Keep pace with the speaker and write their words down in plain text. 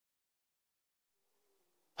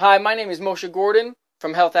Hi, my name is Moshe Gordon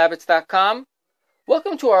from healthabits.com.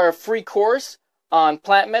 Welcome to our free course on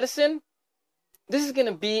plant medicine. This is going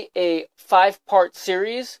to be a 5-part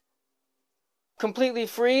series, completely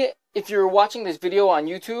free. If you're watching this video on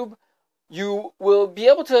YouTube, you will be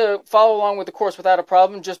able to follow along with the course without a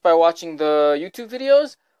problem just by watching the YouTube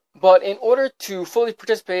videos. But in order to fully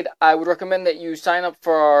participate, I would recommend that you sign up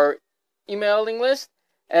for our emailing list,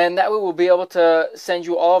 and that way we'll be able to send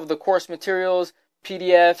you all of the course materials,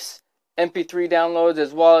 PDFs, MP3 downloads,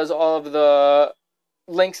 as well as all of the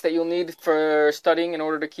links that you'll need for studying in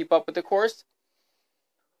order to keep up with the course.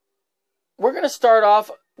 We're going to start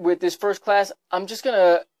off with this first class. I'm just going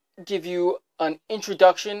to give you an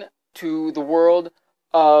introduction to the world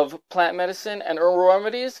of plant medicine and herbal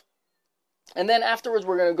remedies. And then afterwards,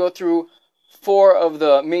 we're going to go through 4 of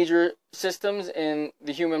the major systems in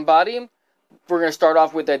the human body. We're going to start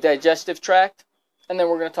off with the digestive tract, and then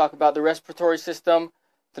we're going to talk about the respiratory system,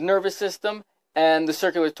 the nervous system, and the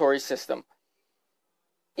circulatory system.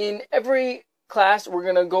 In every class, we're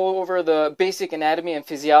going to go over the basic anatomy and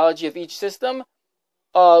physiology of each system,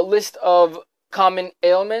 a list of common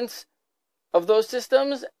ailments of those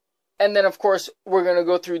systems, and then, of course, we're going to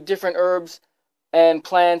go through different herbs and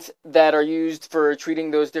plants that are used for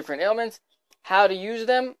treating those different ailments, how to use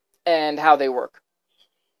them, and how they work.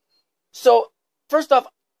 So, first off,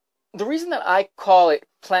 the reason that I call it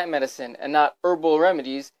plant medicine and not herbal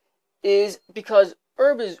remedies is because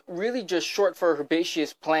herb is really just short for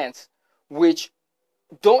herbaceous plants, which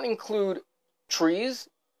don't include trees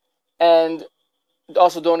and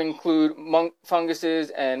also don't include funguses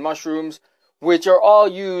and mushrooms, which are all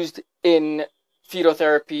used in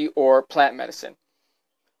phytotherapy or plant medicine.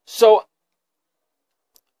 So,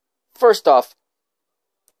 first off,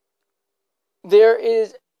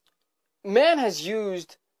 man has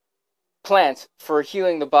used plants for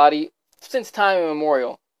healing the body since time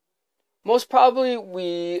immemorial. Most probably,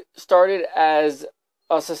 we started as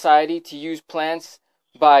a society to use plants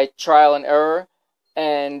by trial and error,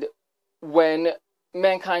 and when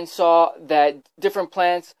mankind saw that different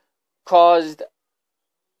plants caused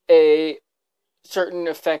a certain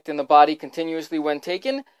effect in the body continuously when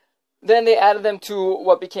taken, then they added them to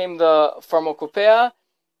what became the pharmacopoeia,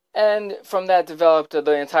 and from that developed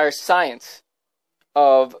the entire science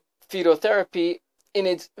of phytotherapy in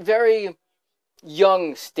its very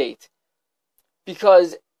young state.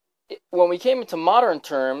 Because when we came into modern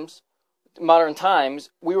times,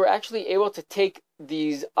 we were actually able to take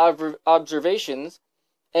these observations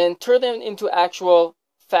and turn them into actual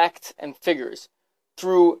facts and figures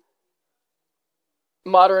through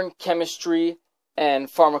modern chemistry and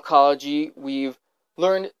pharmacology. We've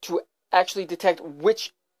learned to actually detect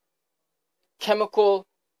which chemical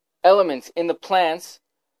elements in the plants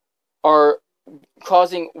are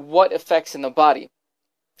causing what effects in the body.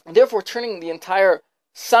 And therefore, turning the entire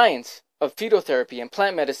science of phytotherapy and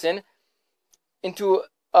plant medicine into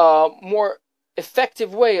a more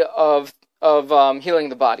effective way of healing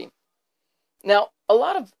the body. Now, a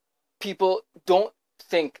lot of people don't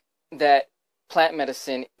think that plant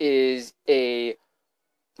medicine is a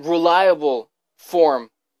reliable form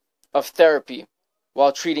of therapy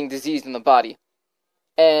while treating disease in the body.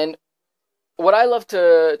 And what I love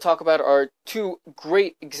to talk about are 2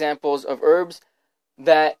 great examples of herbs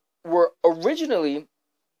that were originally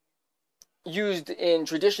used in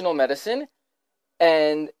traditional medicine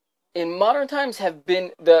and in modern times have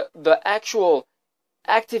been the actual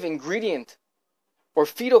active ingredient or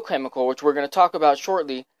phytochemical, which we're going to talk about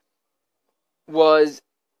shortly, was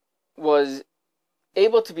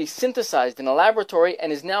able to be synthesized in a laboratory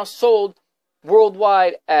and is now sold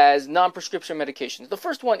worldwide as non-prescription medications. The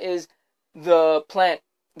first one is the plant,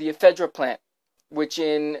 the ephedra plant, which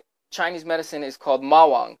in Chinese medicine is called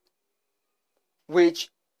mawang, which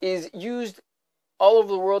is used all over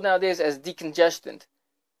the world nowadays as decongestant.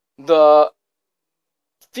 The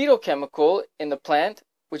phytochemical in the plant,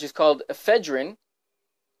 which is called ephedrine,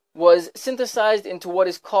 was synthesized into what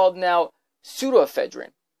is called now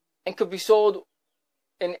pseudoephedrine and could be sold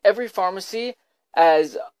in every pharmacy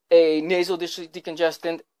as a nasal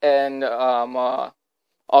decongestant and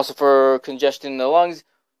also for congestion in the lungs.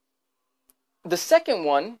 The second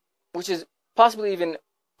one, which is possibly even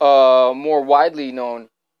more widely known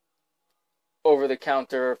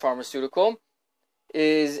over-the-counter pharmaceutical,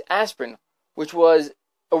 is aspirin, which was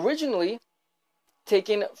originally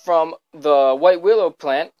taken from the white willow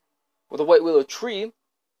plant, or the white willow tree,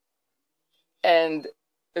 and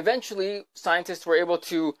eventually scientists were able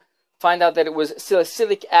to find out that it was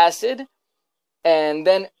salicylic acid, and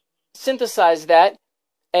then synthesize that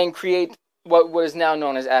and create what is now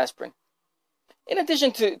known as aspirin. in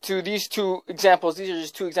addition to these two examples, these are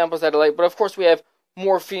just two examples that I like, but of course we have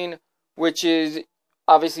morphine, which is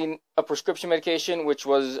obviously a prescription medication, which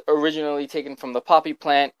was originally taken from the poppy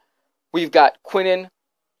plant. We've got quinine,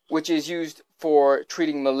 which is used for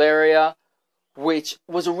treating malaria, which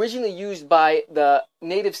was originally used by the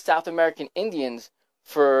native South American Indians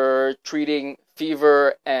for treating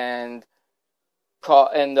fever and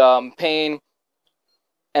pain,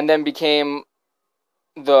 and then became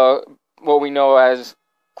what we know as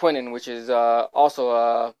quinine, which is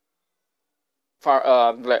also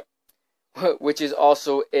which is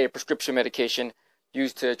also a prescription medication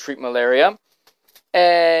used to treat malaria.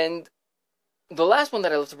 And the last one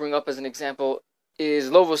that I love to bring up as an example is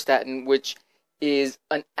lovastatin, which is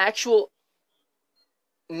an actual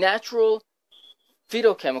natural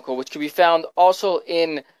phytochemical, which can be found also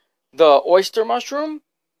in the oyster mushroom,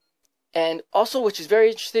 and also, which is very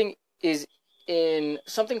interesting, is in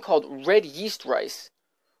something called red yeast rice,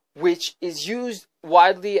 which is used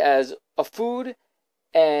widely as a food,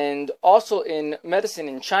 and also in medicine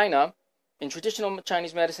in China. In traditional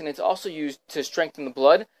Chinese medicine, it's also used to strengthen the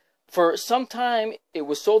blood. For some time, it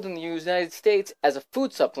was sold in the United States as a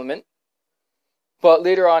food supplement, but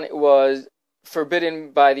later on it was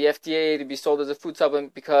forbidden by the FDA to be sold as a food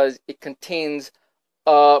supplement because it contains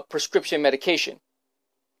a prescription medication.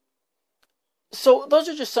 So those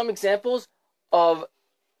are just some examples of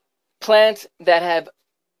plants that have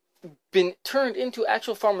been turned into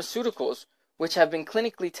actual pharmaceuticals, which have been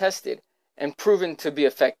clinically tested and proven to be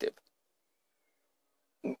effective.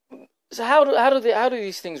 So how do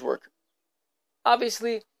these things work?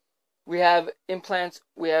 Obviously, we have in plants,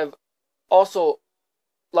 we have also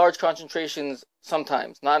large concentrations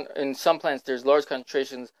sometimes. Not in some plants, there's large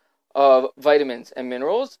concentrations of vitamins and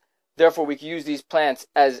minerals. Therefore, we can use these plants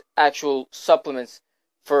as actual supplements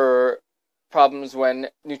for problems when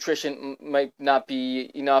nutrition might not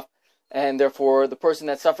be enough, and therefore the person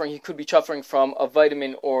that's suffering, he could be suffering from a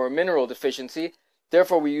vitamin or mineral deficiency.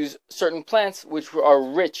 Therefore, we use certain plants which are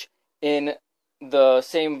rich in the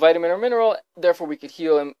same vitamin or mineral. Therefore, we could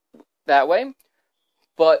heal him that way.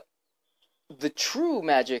 But the true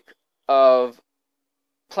magic of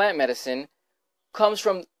plant medicine comes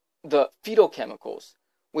from the phytochemicals,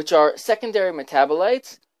 which are secondary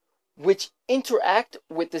metabolites which interact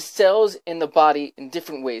with the cells in the body in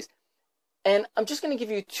different ways. And I'm just going to give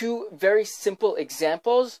you two very simple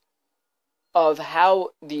examples of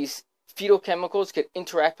how these phytochemicals could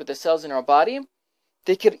interact with the cells in our body.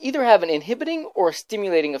 They could either have an inhibiting or a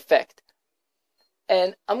stimulating effect.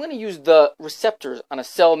 And I'm going to use the receptors on a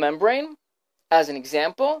cell membrane as an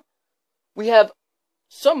example. We have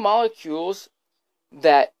some molecules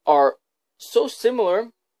that are so similar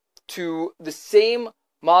to the same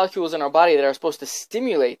molecules in our body that are supposed to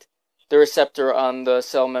stimulate the receptor on the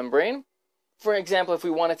cell membrane. For example, if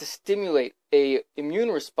we wanted to stimulate an immune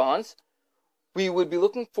response, we would be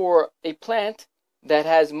looking for a plant that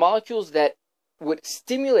has molecules that would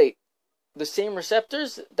stimulate the same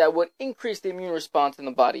receptors that would increase the immune response in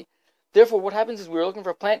the body. Therefore, what happens is we're looking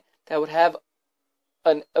for a plant that would have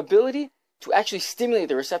an ability to actually stimulate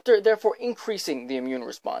the receptor, therefore increasing the immune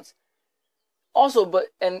response. Also,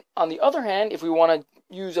 and on the other hand, if we want to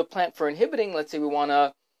use a plant for inhibiting, let's say we want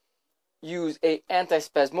to use an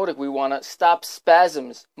antispasmodic, we want to stop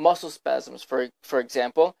spasms, muscle spasms, for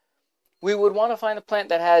example, we would want to find a plant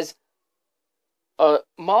that has a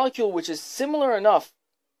molecule which is similar enough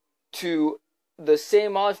to the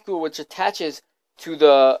same molecule which attaches to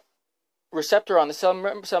the receptor on the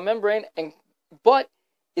cell membrane, but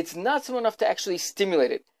it's not similar enough to actually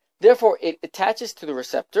stimulate it. Therefore, it attaches to the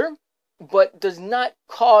receptor, but does not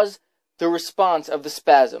cause the response of the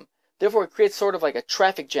spasm. Therefore, it creates sort of like a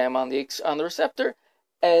traffic jam on the receptor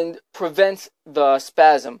and prevents the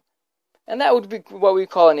spasm. And that would be what we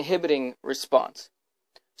call an inhibiting response.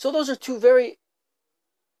 So those are two very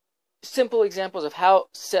simple examples of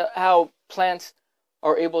how plants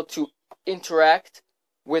are able to interact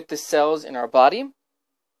with the cells in our body.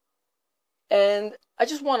 And I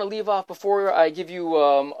just want to leave off before I give you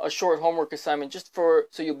a short homework assignment, just so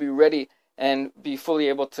you'll be ready and be fully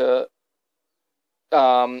able to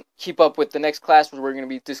keep up with the next class, where we're going to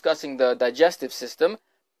be discussing the digestive system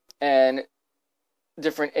and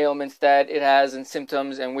different ailments that it has and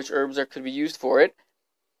symptoms and which herbs could be used for it.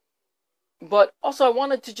 But also I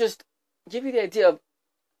wanted to just give you the idea of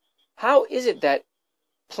how is it that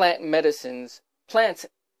plants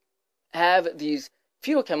have these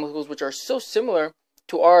phytochemicals which are so similar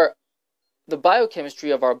to the biochemistry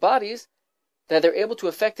of our bodies that they're able to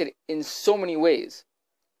affect it in so many ways.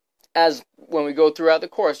 As when we go throughout the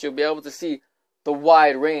course, you'll be able to see the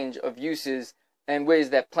wide range of uses and ways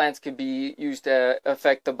that plants could be used to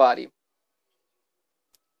affect the body.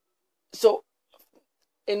 So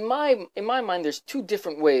in my mind, there's two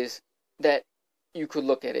different ways that you could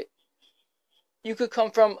look at it. You could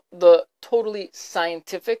come from the totally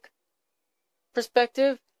scientific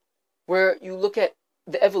perspective, where you look at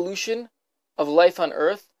the evolution of life on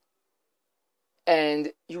Earth,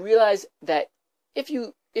 and you realize that if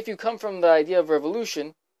you come from the idea of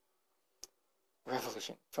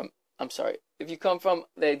if you come from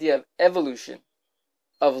the idea of evolution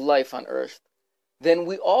of life on Earth, then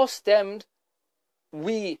we all stemmed,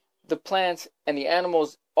 the plants and the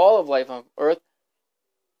animals, all of life on Earth,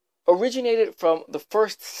 originated from the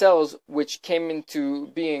first cells which came into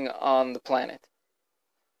being on the planet.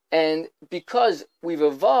 And because we've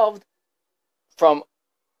evolved from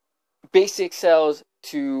basic cells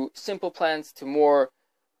to simple plants to more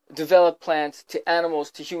developed plants to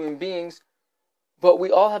animals to human beings, but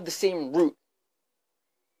we all have the same root.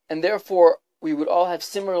 And therefore, we would all have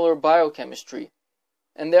similar biochemistry.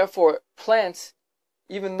 And therefore, plants,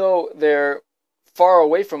 even though they're far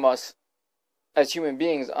away from us as human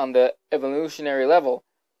beings on the evolutionary level,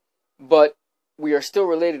 but we are still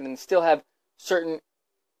related and still have certain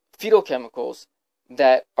phytochemicals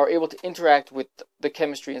that are able to interact with the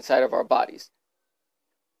chemistry inside of our bodies.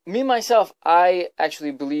 Me, myself, I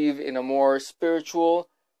actually believe in a more spiritual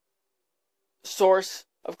source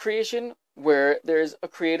of creation, where there's a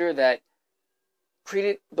creator that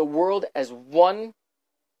created the world as one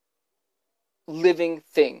living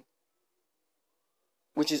thing,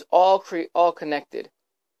 which is all connected.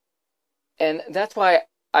 And that's why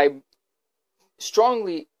I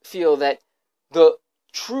strongly feel that the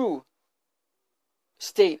true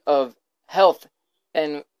state of health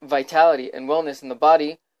and vitality and wellness in the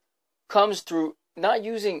body comes through not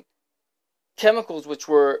using chemicals which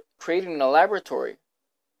were created in a laboratory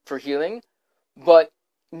for healing, but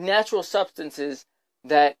natural substances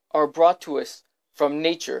that are brought to us from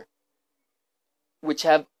nature, which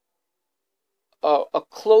have a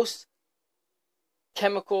closer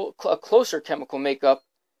chemical makeup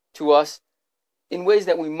to us in ways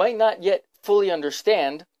that we might not yet fully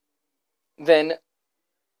understand than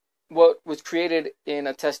what was created in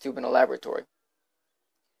a test tube in a laboratory.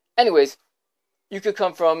 Anyways, you could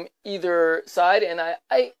come from either side, and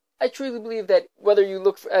I truly believe that whether you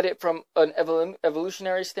look at it from an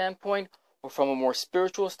evolutionary standpoint or from a more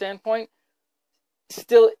spiritual standpoint,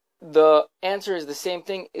 still the answer is the same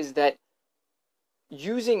thing, is that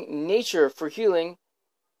using nature for healing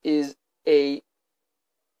is a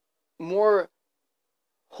more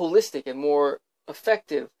holistic and more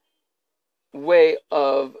effective way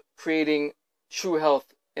of creating true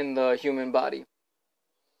health in the human body.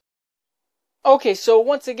 Okay, so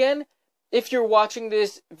once again, if you're watching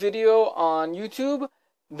this video on YouTube,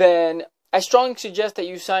 then I strongly suggest that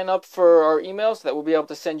you sign up for our email so that we'll be able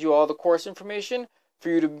to send you all the course information for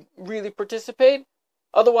you to really participate.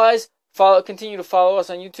 Otherwise, continue to follow us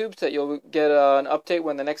on YouTube so that you'll get an update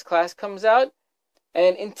when the next class comes out.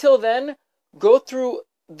 And until then, go through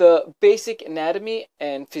the basic anatomy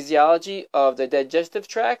and physiology of the digestive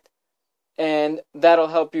tract, and that'll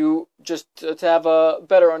help you just to have a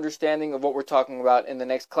better understanding of what we're talking about in the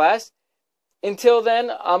next class. Until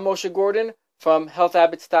then, I'm Moshe Gordon from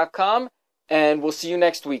healthabits.com, and we'll see you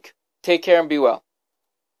next week. Take care and be well.